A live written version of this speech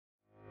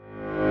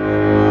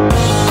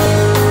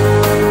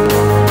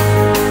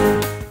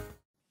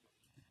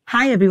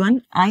Hi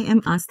everyone, I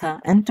am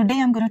Astha and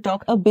today I'm going to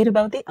talk a bit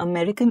about the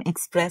American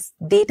Express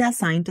data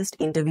scientist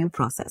interview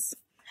process.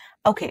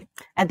 Okay,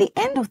 at the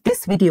end of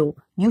this video,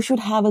 you should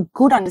have a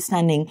good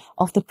understanding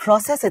of the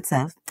process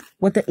itself,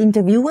 what the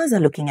interviewers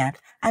are looking at,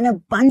 and a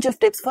bunch of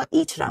tips for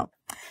each round.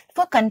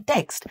 For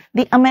context,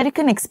 the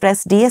American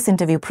Express DS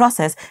interview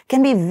process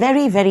can be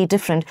very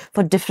different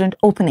for different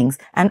openings,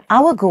 and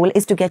our goal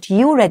is to get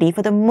you ready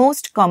for the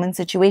most common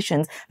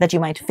situations that you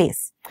might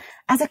face.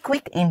 As a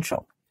quick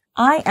intro,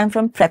 I am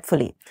from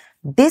Prepfully.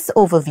 This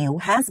overview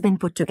has been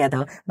put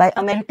together by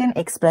American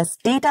Express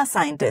data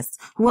scientists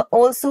who are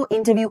also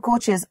interview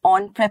coaches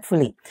on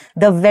Prepfully,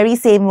 the very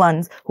same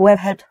ones who have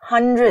helped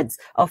hundreds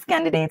of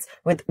candidates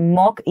with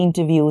mock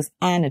interviews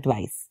and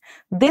advice.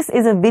 This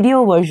is a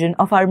video version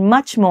of our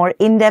much more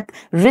in-depth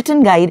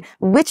written guide,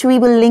 which we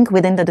will link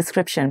within the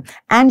description.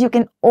 And you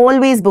can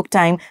always book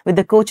time with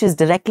the coaches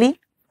directly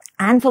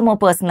and for more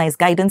personalized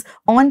guidance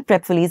on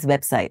Prepfully's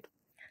website.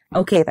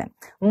 Okay then,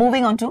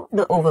 moving on to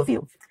the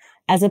overview.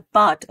 As a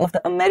part of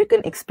the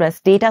American Express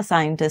data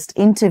scientist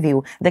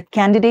interview, the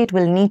candidate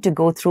will need to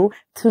go through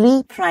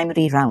 3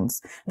 primary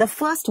rounds. The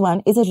first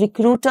one is a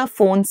recruiter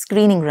phone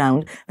screening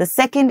round. The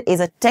second is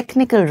a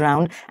technical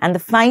round, and the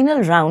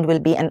final round will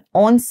be an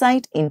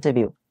on-site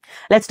interview.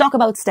 Let's talk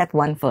about step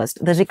 1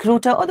 first, the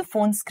recruiter or the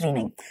phone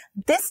screening.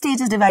 This stage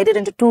is divided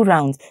into 2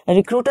 rounds, a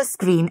recruiter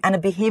screen and a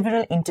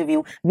behavioral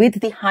interview with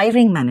the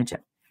hiring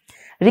manager.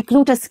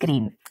 Recruiter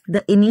screen,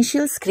 the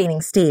initial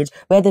screening stage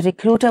where the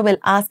recruiter will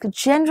ask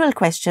general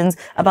questions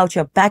about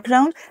your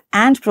background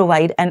and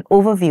provide an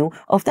overview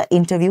of the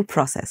interview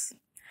process.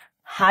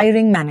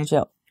 Hiring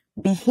manager,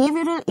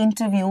 behavioral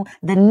interview.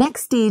 The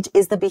next stage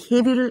is the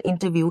behavioral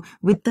interview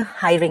with the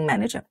hiring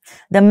manager.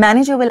 The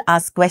manager will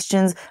ask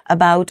questions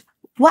about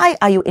why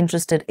are you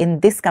interested in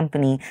this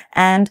company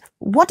and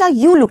what are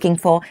you looking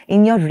for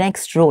in your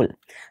next role.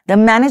 The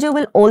manager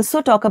will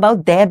also talk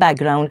about their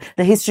background,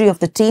 the history of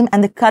the team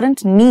and the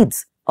current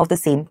needs of the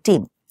same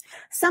team.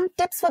 Some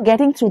tips for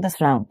getting through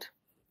this round.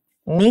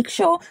 Make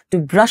sure to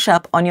brush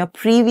up on your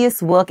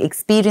previous work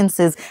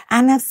experiences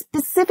and have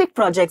specific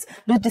projects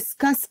to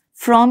discuss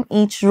from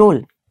each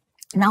role.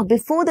 Now,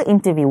 before the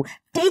interview,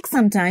 take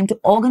some time to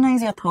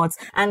organize your thoughts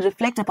and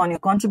reflect upon your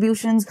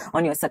contributions,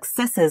 on your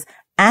successes,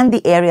 and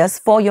the areas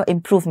for your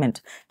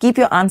improvement. Keep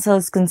your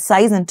answers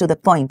concise and to the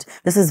point.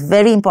 This is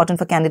very important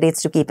for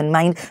candidates to keep in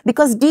mind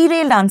because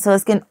derailed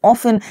answers can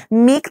often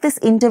make this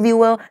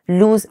interviewer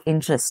lose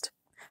interest.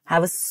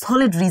 Have a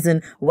solid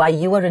reason why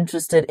you are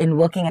interested in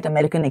working at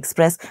American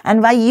Express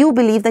and why you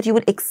believe that you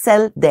would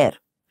excel there.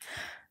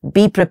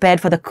 Be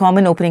prepared for the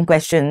common opening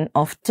question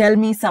of tell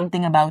me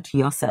something about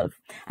yourself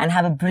and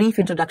have a brief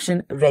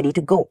introduction ready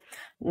to go.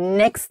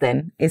 Next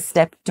then is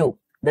step 2.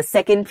 The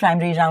second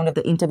primary round of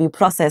the interview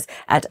process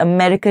at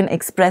American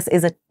Express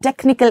is a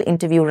technical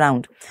interview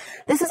round.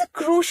 This is a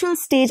crucial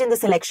stage in the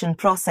selection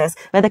process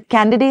where the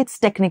candidate's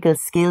technical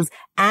skills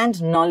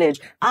and knowledge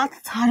are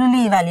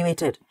thoroughly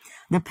evaluated.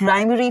 The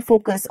primary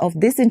focus of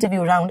this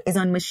interview round is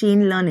on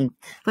machine learning.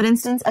 For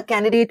instance, a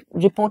candidate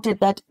reported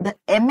that the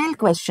ML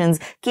questions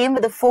came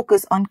with a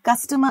focus on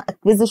customer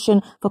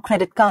acquisition for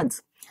credit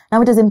cards.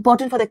 Now, it is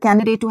important for the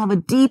candidate to have a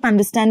deep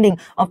understanding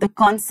of the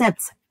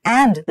concepts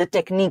and the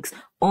techniques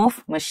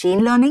of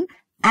machine learning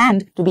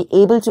and to be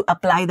able to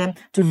apply them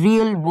to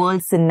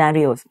real-world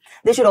scenarios.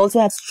 They should also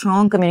have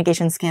strong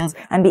communication skills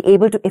and be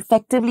able to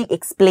effectively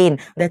explain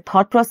their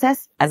thought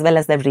process as well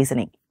as their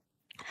reasoning.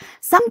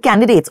 Some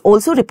candidates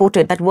also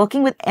reported that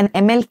working with an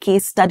ML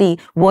case study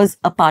was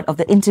a part of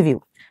the interview.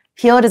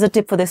 Here is a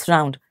tip for this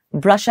round.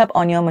 Brush up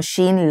on your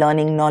machine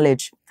learning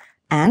knowledge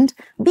and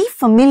be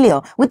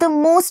familiar with the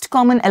most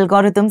common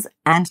algorithms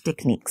and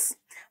techniques.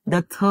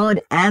 The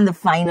third and the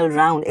final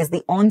round is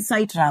the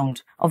on-site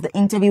round of the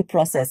interview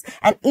process,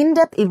 an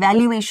in-depth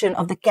evaluation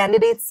of the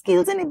candidate's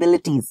skills and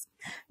abilities.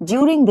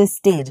 During this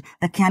stage,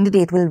 the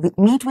candidate will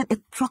meet with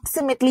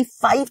approximately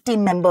 5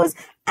 team members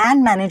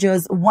and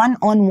managers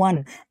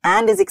one-on-one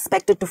and is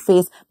expected to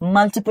face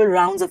multiple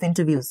rounds of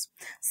interviews.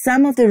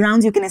 Some of the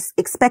rounds you can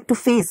expect to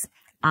face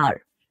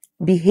are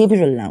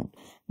behavioral round.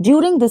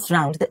 During this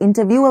round, the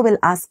interviewer will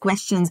ask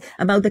questions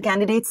about the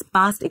candidate's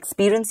past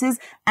experiences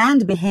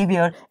and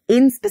behavior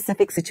in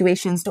specific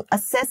situations to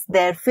assess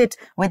their fit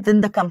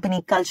within the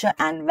company culture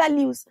and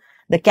values.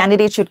 The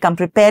candidate should come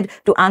prepared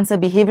to answer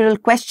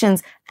behavioral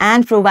questions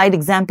and provide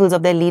examples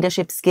of their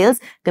leadership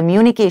skills,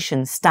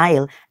 communication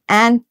style,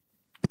 and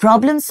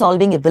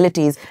problem-solving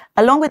abilities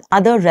along with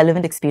other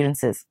relevant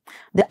experiences.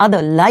 The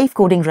other live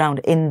coding round.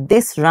 In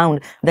this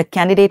round, the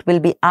candidate will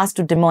be asked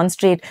to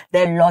demonstrate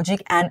their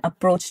logic and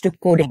approach to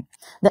coding.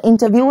 The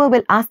interviewer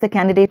will ask the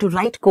candidate to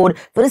write code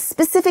for a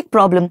specific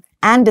problem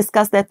and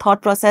discuss their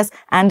thought process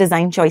and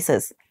design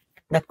choices.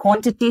 The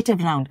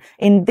quantitative round.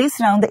 In this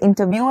round, the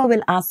interviewer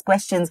will ask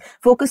questions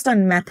focused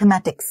on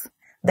mathematics.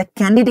 The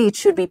candidate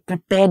should be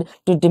prepared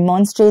to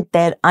demonstrate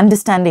their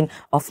understanding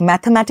of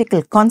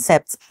mathematical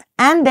concepts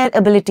and their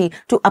ability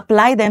to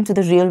apply them to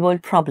the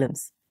real-world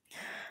problems.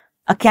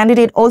 A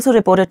candidate also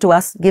reported to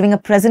us giving a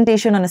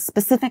presentation on a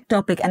specific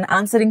topic and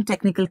answering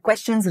technical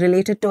questions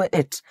related to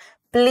it.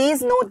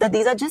 Please note that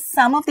these are just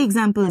some of the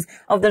examples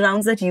of the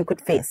rounds that you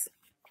could face.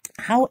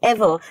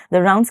 However,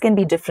 the rounds can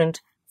be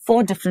different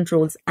for different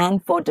roles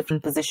and for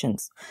different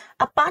positions.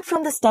 Apart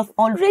from the stuff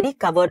already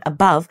covered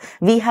above,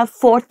 we have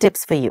 4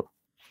 tips for you.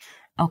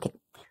 Okay.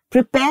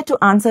 Prepare to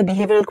answer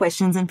behavioral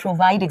questions and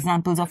provide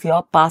examples of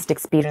your past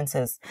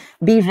experiences.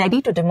 Be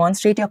ready to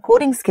demonstrate your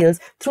coding skills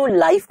through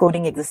live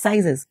coding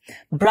exercises.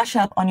 Brush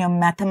up on your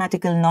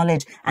mathematical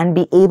knowledge and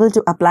be able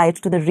to apply it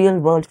to the real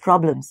world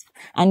problems.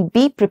 And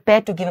be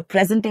prepared to give a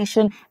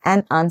presentation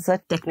and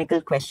answer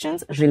technical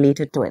questions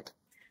related to it.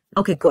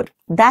 Okay, good.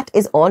 That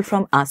is all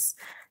from us.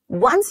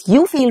 Once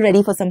you feel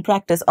ready for some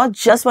practice or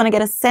just want to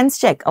get a sense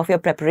check of your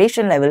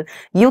preparation level,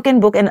 you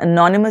can book an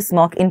anonymous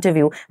mock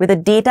interview with a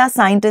data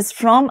scientist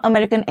from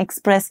American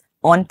Express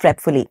on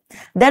Prepfully.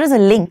 There is a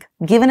link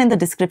given in the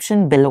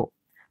description below.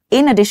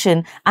 In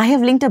addition, I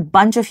have linked a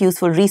bunch of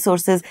useful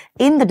resources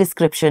in the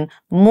description,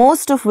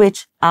 most of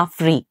which are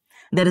free.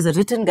 There is a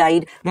written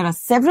guide, there are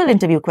several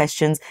interview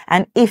questions,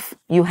 and if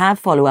you have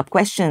follow-up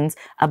questions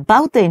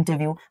about the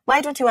interview, why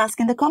don't you ask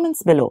in the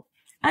comments below?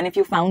 And if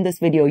you found this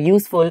video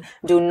useful,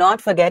 do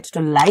not forget to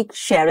like,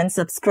 share, and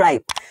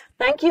subscribe.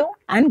 Thank you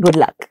and good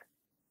luck.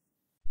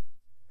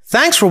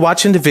 Thanks for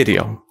watching the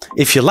video.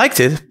 If you liked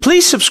it,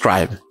 please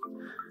subscribe.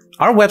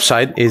 Our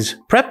website is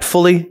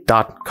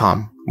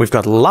prepfully.com. We've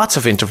got lots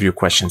of interview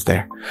questions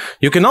there.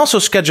 You can also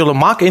schedule a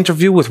mock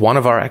interview with one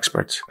of our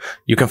experts.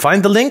 You can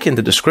find the link in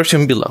the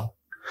description below.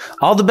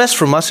 All the best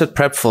from us at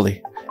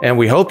Prepfully, and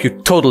we hope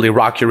you totally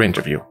rock your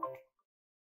interview.